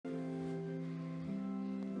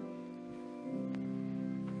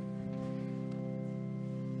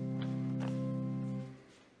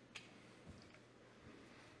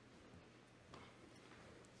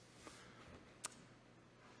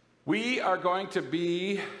We are going to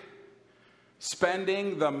be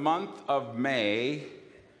spending the month of May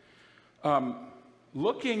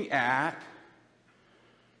looking at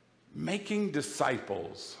making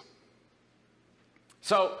disciples.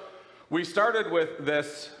 So we started with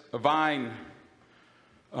this vine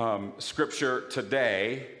scripture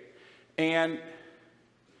today, and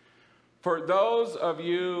for those of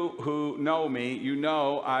you who know me, you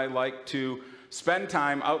know I like to spend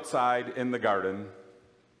time outside in the garden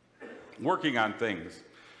working on things.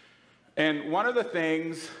 And one of the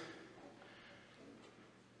things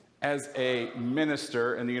as a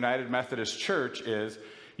minister in the United Methodist Church is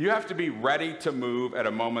you have to be ready to move at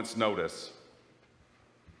a moment's notice.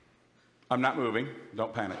 I'm not moving,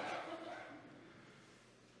 don't panic.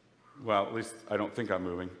 Well, at least I don't think I'm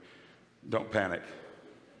moving. Don't panic.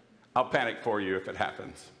 I'll panic for you if it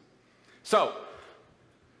happens. So,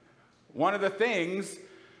 one of the things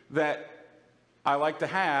that I like to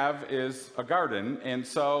have is a garden, and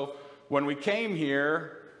so when we came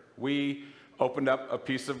here, we opened up a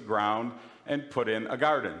piece of ground and put in a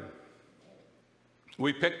garden.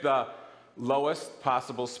 We picked the lowest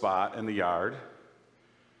possible spot in the yard,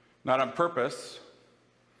 not on purpose,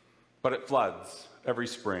 but it floods every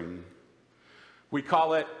spring. We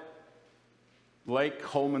call it Lake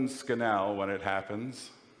Scannell when it happens,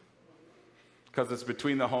 because it's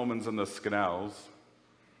between the Holmans and the Scannells.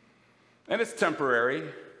 And it's temporary,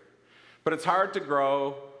 but it's hard to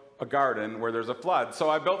grow a garden where there's a flood. So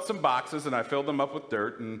I built some boxes and I filled them up with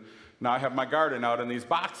dirt, and now I have my garden out in these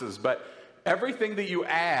boxes. But everything that you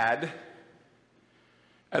add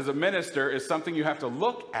as a minister is something you have to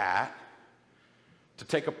look at to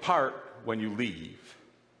take apart when you leave.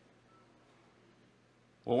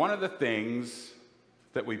 Well, one of the things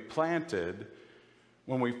that we planted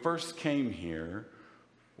when we first came here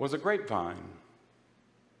was a grapevine.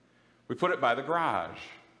 We put it by the garage.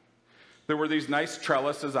 There were these nice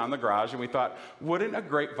trellises on the garage, and we thought, wouldn't a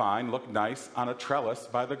grapevine look nice on a trellis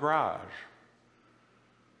by the garage?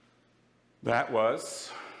 That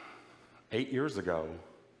was 8 years ago.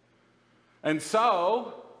 And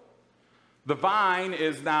so, the vine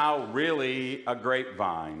is now really a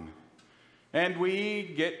grapevine. And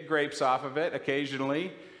we get grapes off of it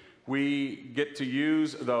occasionally. We get to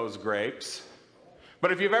use those grapes.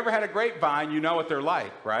 But if you've ever had a grapevine, you know what they're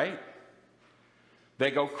like, right? They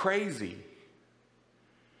go crazy.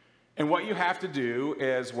 And what you have to do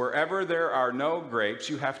is wherever there are no grapes,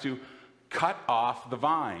 you have to cut off the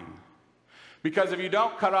vine. Because if you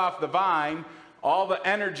don't cut off the vine, all the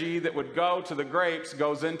energy that would go to the grapes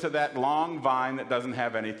goes into that long vine that doesn't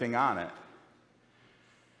have anything on it.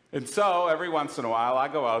 And so every once in a while I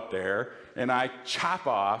go out there and I chop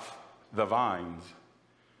off the vines.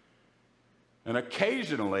 And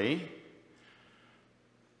occasionally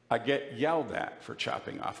I get yelled at for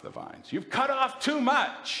chopping off the vines. You've cut off too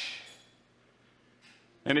much.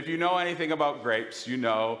 And if you know anything about grapes, you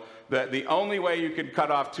know that the only way you can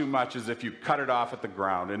cut off too much is if you cut it off at the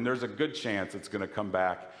ground. And there's a good chance it's going to come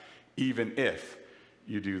back even if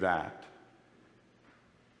you do that.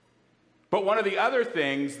 But one of the other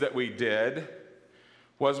things that we did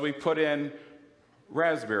was we put in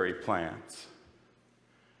raspberry plants.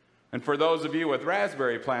 And for those of you with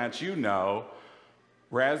raspberry plants, you know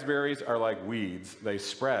raspberries are like weeds. They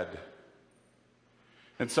spread.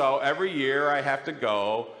 And so every year I have to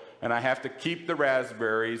go and I have to keep the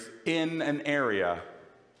raspberries in an area.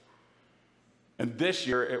 And this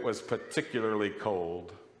year it was particularly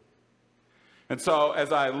cold. And so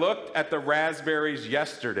as I looked at the raspberries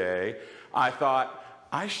yesterday, I thought,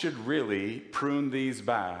 I should really prune these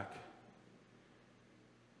back.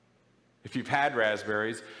 If you've had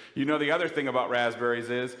raspberries, you know the other thing about raspberries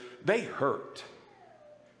is they hurt.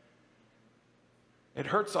 It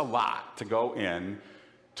hurts a lot to go in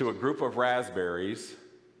to a group of raspberries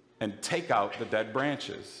and take out the dead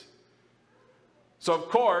branches. So of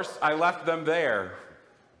course, I left them there.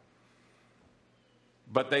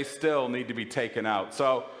 But they still need to be taken out.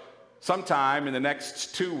 So sometime in the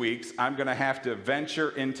next 2 weeks, I'm going to have to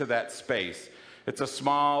venture into that space. It's a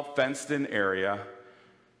small fenced-in area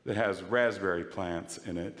that has raspberry plants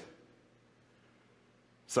in it.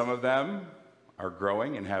 Some of them are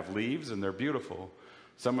growing and have leaves, and they're beautiful.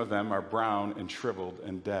 Some of them are brown and shriveled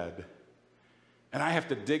and dead. And I have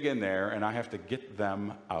to dig in there, and I have to get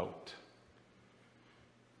them out.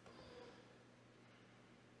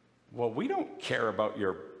 Well, we don't care about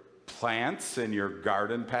your plants in your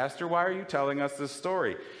garden, Pastor. Why are you telling us this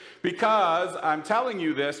story? Because I'm telling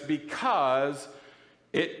you this because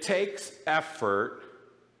it takes effort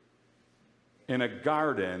in a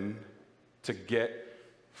garden to get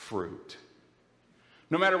fruit.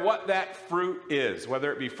 No matter what that fruit is,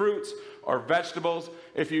 whether it be fruits or vegetables,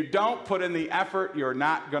 if you don't put in the effort, you're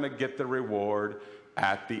not going to get the reward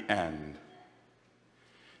at the end.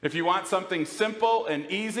 If you want something simple and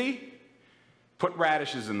easy, put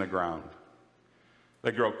radishes in the ground.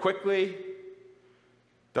 They grow quickly,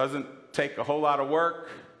 doesn't take a whole lot of work,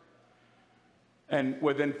 and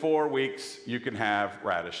within 4 weeks, you can have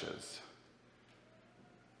radishes.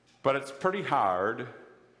 But it's pretty hard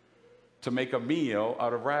to make a meal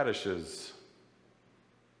out of radishes.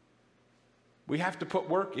 We have to put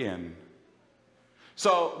work in.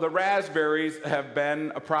 So the raspberries have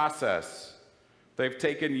been a process. They've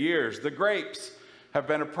taken years. The grapes have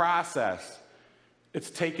been a process.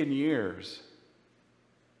 It's taken years.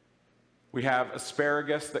 We have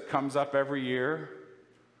asparagus that comes up every year.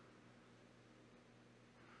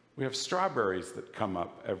 We have strawberries that come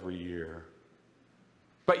up every year.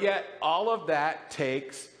 But yet, all of that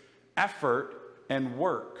takes effort and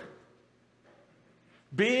work.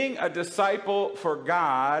 Being a disciple for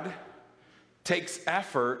God takes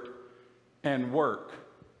effort and work.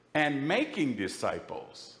 And making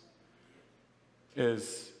disciples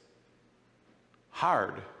is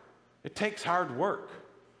hard. It takes hard work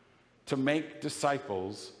to make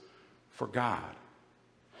disciples for God.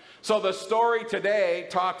 So the story today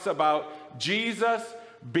talks about Jesus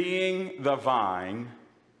being the vine,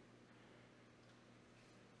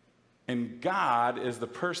 and God is the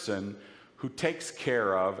person who takes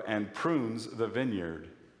care of and prunes the vineyard.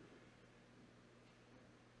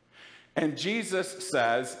 And Jesus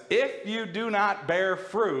says, if you do not bear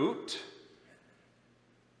fruit,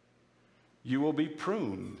 you will be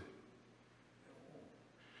pruned.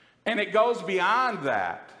 And it goes beyond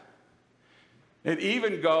that. It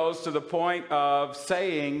even goes to the point of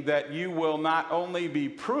saying that you will not only be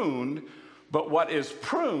pruned, but what is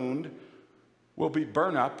pruned will be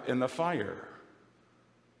burned up in the fire.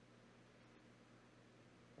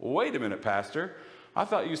 Wait a minute, Pastor. I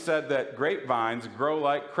thought you said that grapevines grow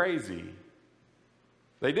like crazy.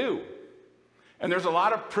 They do. And there's a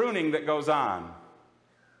lot of pruning that goes on.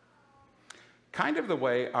 Kind of the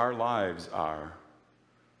way our lives are.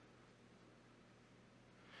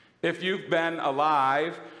 If you've been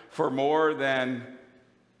alive for more than,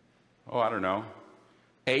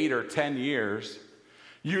 8 or 10 years,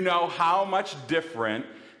 you know how much different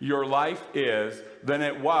your life is than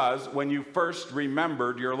it was when you first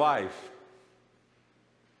remembered your life.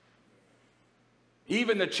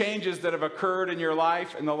 Even the changes that have occurred in your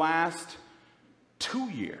life in the last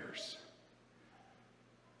 2 years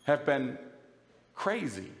have been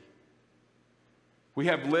crazy. We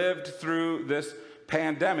have lived through this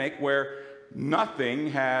pandemic where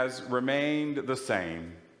nothing has remained the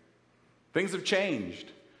same. Things have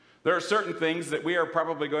changed. There are certain things that we are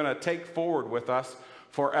probably going to take forward with us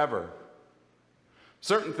forever.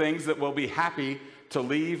 Certain things that we'll be happy to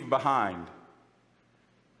leave behind.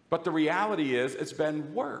 But the reality is, it's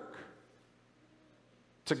been work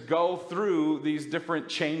to go through these different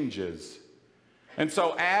changes. And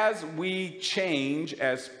so as we change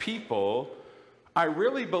as people, I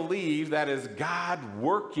really believe that is God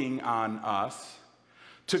working on us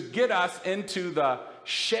to get us into the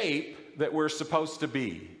shape that we're supposed to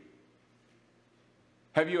be.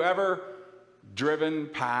 Have you ever driven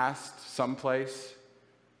past someplace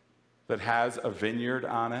that has a vineyard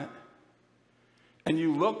on it? And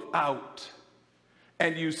you look out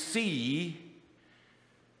and you see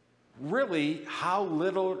really how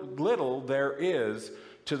little there is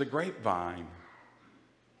to the grapevine.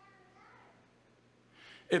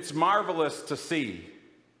 It's marvelous to see.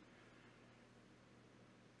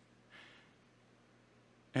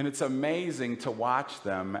 And it's amazing to watch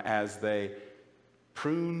them as they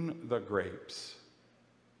prune the grapes.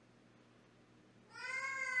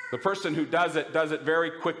 The person who does it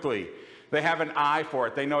very quickly. They have an eye for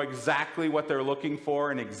it. They know exactly what they're looking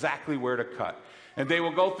for and exactly where to cut. And they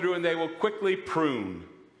will go through and they will quickly prune.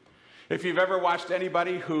 If you've ever watched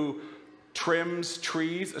anybody who trims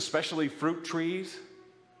trees, especially fruit trees,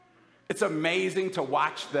 it's amazing to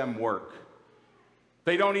watch them work.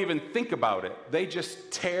 They don't even think about it. They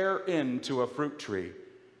just tear into a fruit tree.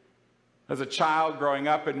 As a child growing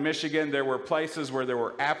up in Michigan, there were places where there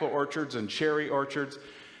were apple orchards and cherry orchards,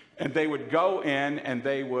 and they would go in and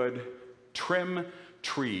they would trim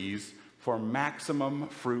trees for maximum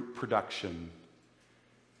fruit production.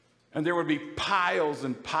 And there would be piles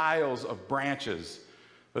and piles of branches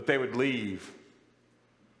that they would leave.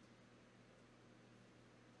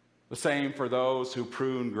 The same for those who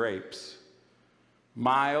prune grapes.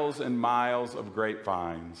 Miles and miles of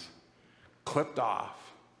grapevines clipped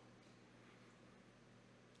off,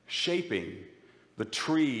 shaping the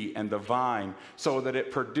tree and the vine, so that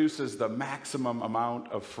it produces the maximum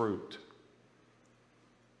amount of fruit.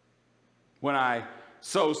 When I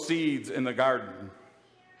sow seeds in the garden,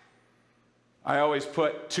 I always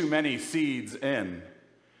put too many seeds in.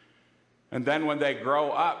 And then when they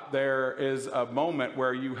grow up, there is a moment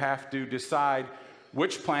where you have to decide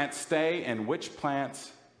which plants stay and which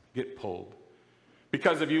plants get pulled.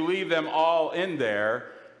 Because if you leave them all in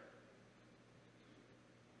there,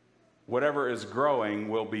 whatever is growing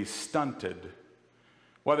will be stunted.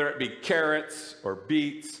 Whether it be carrots or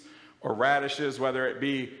beets or radishes, whether it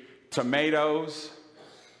be tomatoes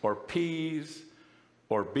or peas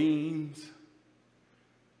or beans,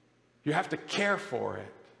 you have to care for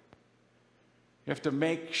it. You have to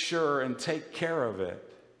make sure and take care of it.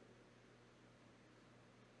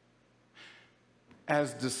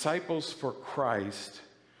 As disciples for Christ,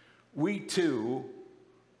 we too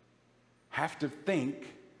have to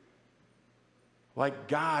think like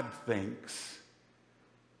God thinks.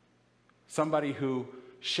 Somebody who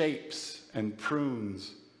shapes and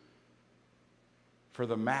prunes for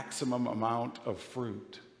the maximum amount of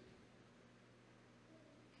fruit.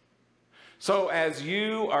 So as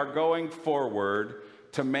you are going forward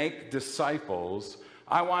to make disciples,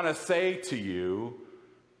 I want to say to you,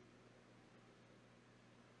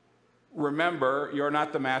 remember, you're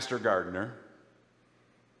not the master gardener.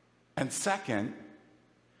 And second,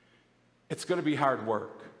 it's going to be hard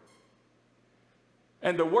work.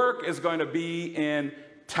 And the work is going to be in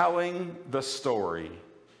telling the story.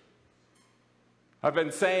 I've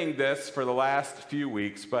been saying this for the last few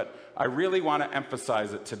weeks, but I really want to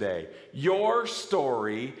emphasize it today. Your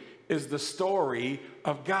story is the story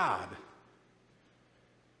of God.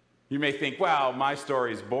 You may think, well, my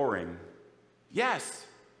story is boring. Yes,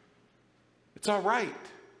 it's all right.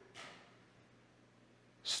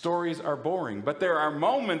 Stories are boring, but there are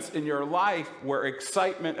moments in your life where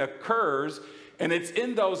excitement occurs, and it's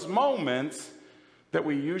in those moments that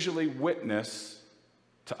we usually witness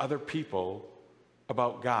to other people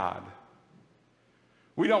about God.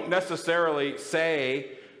 We don't necessarily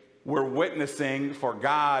say we're witnessing for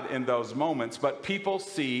God in those moments, but people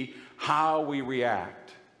see how we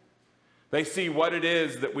react. They see what it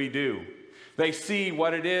is that we do. They see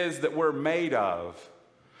what it is that we're made of.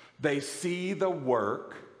 They see the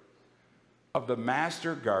work of the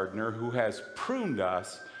master gardener who has pruned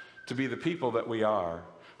us to be the people that we are,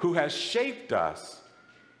 who has shaped us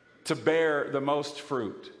to bear the most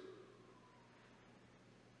fruit.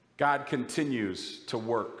 God continues to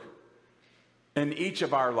work in each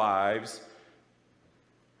of our lives,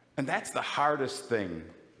 and that's the hardest thing.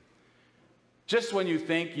 Just when you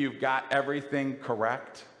think you've got everything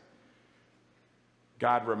correct,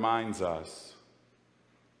 God reminds us,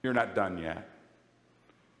 you're not done yet.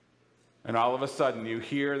 And all of a sudden you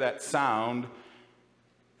hear that sound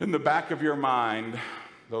in the back of your mind,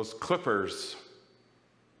 those clippers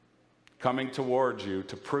coming towards you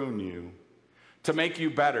to prune you, to make you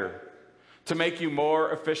better, to make you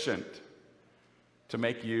more efficient, to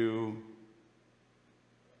make you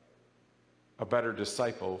a better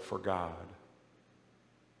disciple for God.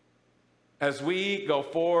 As we go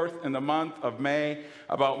forth in the month of May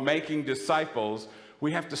about making disciples,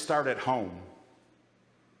 we have to start at home.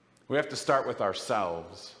 We have to start with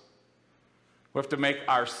ourselves. We have to make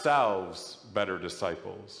ourselves better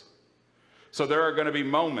disciples. So there are going to be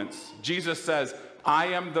moments. Jesus says, I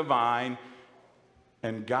am the vine,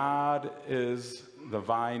 and God is the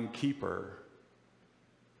vine keeper.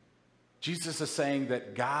 Jesus is saying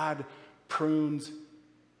that God prunes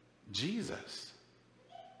Jesus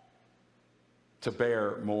to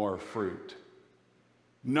bear more fruit.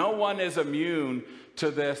 No one is immune to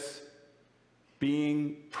this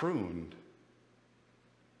being pruned.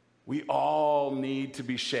 We all need to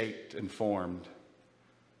be shaped and formed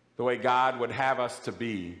the way God would have us to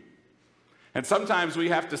be. And sometimes we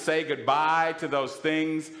have to say goodbye to those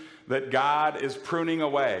things that God is pruning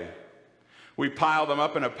away. We pile them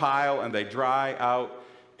up in a pile and they dry out.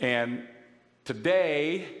 And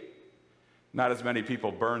today, not as many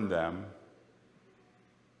people burn them.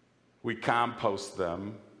 We compost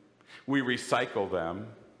them. We recycle them.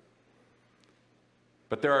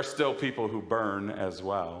 But there are still people who burn as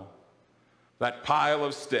well. That pile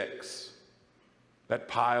of sticks, that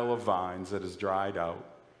pile of vines that is dried out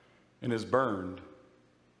and is burned.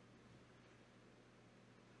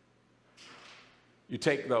 You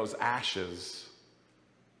take those ashes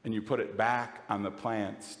and you put it back on the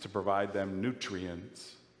plants to provide them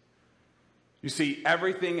nutrients. You see,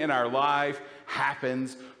 everything in our life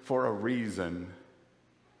happens for a reason.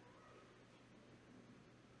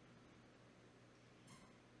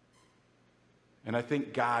 And I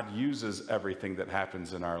think God uses everything that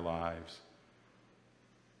happens in our lives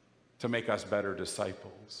to make us better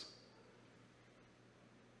disciples.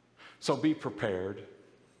 So be prepared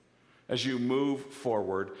as you move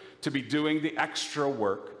forward to be doing the extra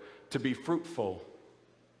work, to be fruitful,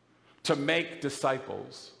 to make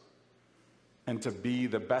disciples, and to be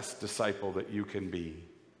the best disciple that you can be.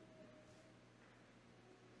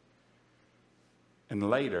 And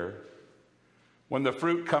later, when the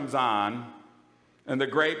fruit comes on, and the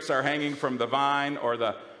grapes are hanging from the vine, or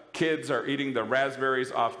the kids are eating the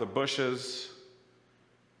raspberries off the bushes,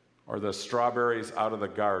 or the strawberries out of the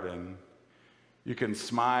garden, you can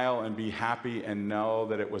smile and be happy and know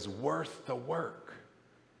that it was worth the work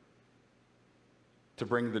to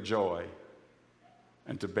bring the joy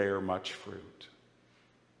and to bear much fruit.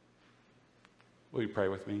 Will you pray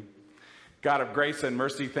with me? God of grace and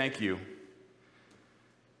mercy, thank you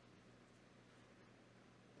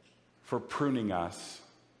for pruning us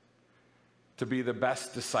to be the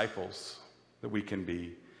best disciples that we can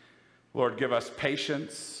be. Lord, give us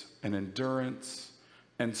patience and endurance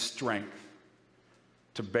and strength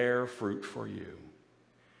to bear fruit for you.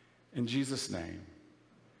 In Jesus' name,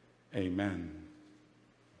 amen.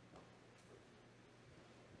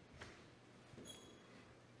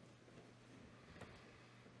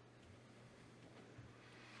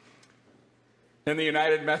 In the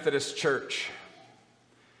United Methodist Church,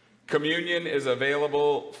 communion is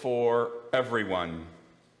available for everyone.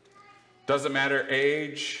 Doesn't matter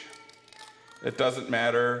age, it doesn't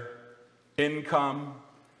matter income,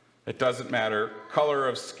 it doesn't matter color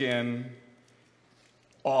of skin.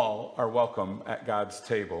 All are welcome at God's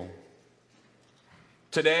table.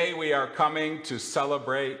 Today we are coming to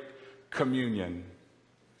celebrate communion,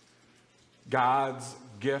 God's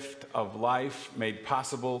gift of life made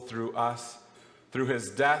possible through us, through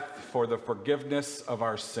his death for the forgiveness of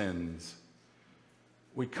our sins.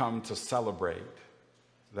 We come to celebrate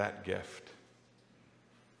that gift.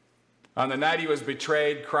 On the night he was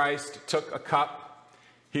betrayed, Christ took a cup.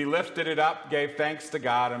 He lifted it up, gave thanks to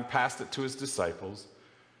God, and passed it to his disciples.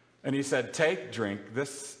 And he said, "Take, drink.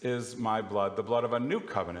 This is my blood, the blood of a new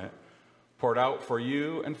covenant, poured out for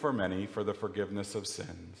you and for many for the forgiveness of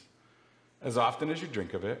sins. As often as you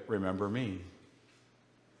drink of it, remember me."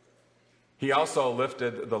 He also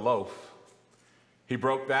lifted the loaf. He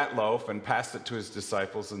broke that loaf and passed it to his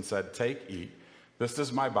disciples and said, "Take, eat. This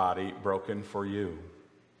is my body broken for you.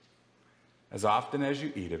 As often as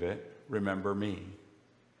you eat of it, remember me."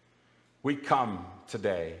 We come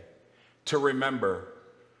today to remember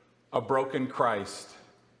a broken Christ.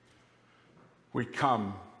 We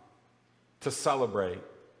come to celebrate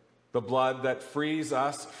the blood that frees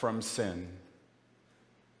us from sin.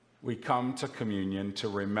 We come to communion to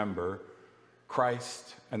remember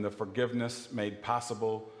Christ and the forgiveness made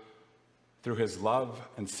possible through his love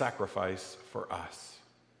and sacrifice for us.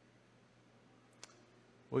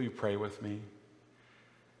 Will you pray with me?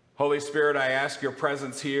 Holy Spirit, I ask your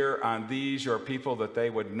presence here on these, your people, that they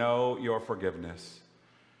would know your forgiveness.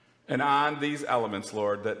 And on these elements,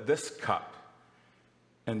 Lord, that this cup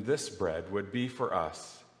and this bread would be for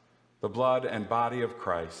us the blood and body of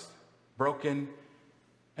Christ, broken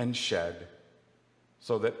and shed,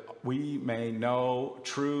 so that we may know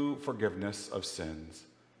true forgiveness of sins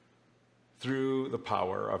through the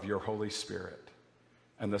power of your Holy Spirit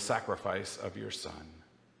and the sacrifice of your Son.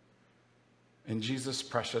 In Jesus'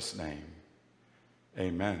 precious name,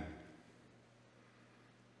 amen.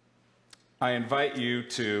 I invite you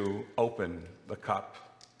to open the cup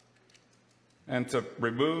and to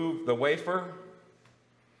remove the wafer,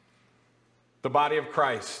 the body of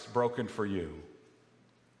Christ broken for you,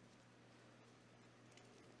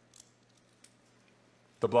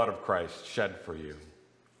 the blood of Christ shed for you.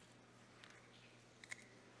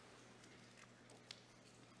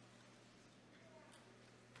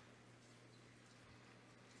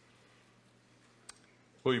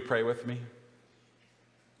 Will you pray with me?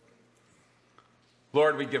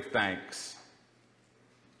 Lord, we give thanks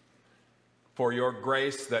for your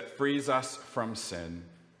grace that frees us from sin.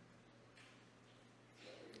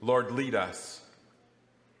 Lord, lead us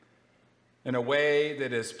in a way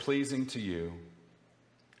that is pleasing to you,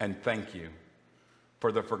 and thank you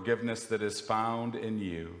for the forgiveness that is found in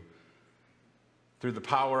you through the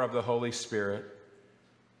power of the Holy Spirit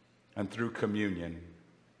and through communion.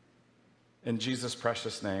 In Jesus'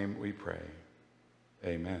 precious name we pray.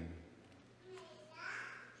 Amen.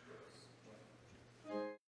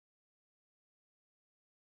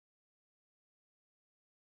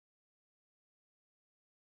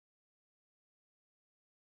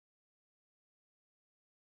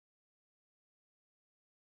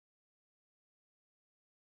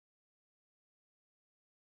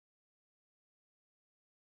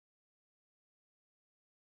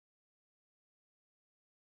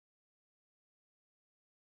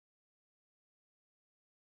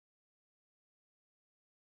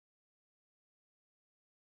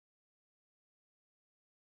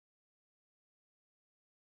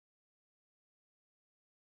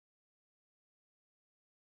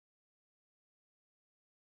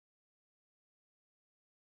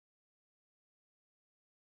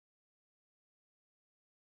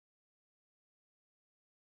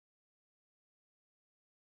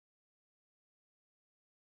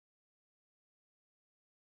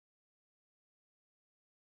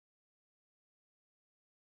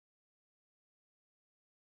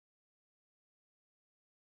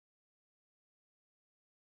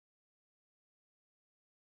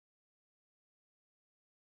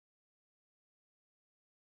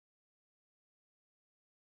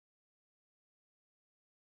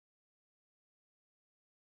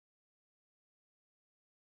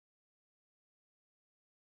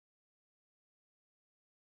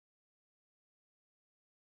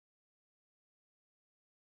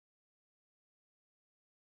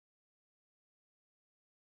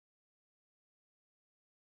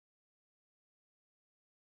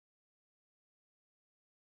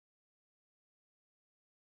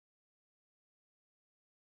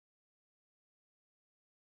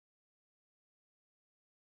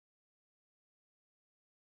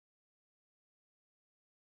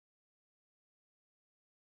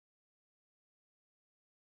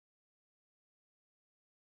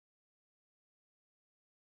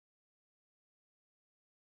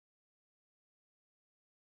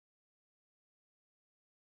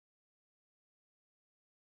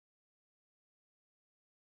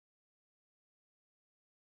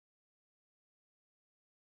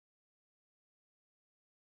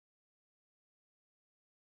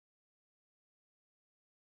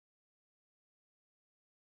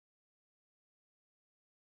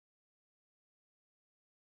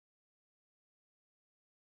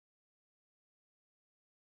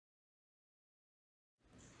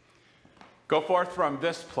 Go forth from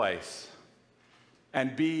this place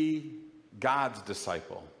and be God's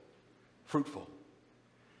disciple, fruitful.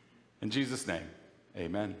 In Jesus' name,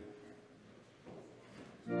 amen.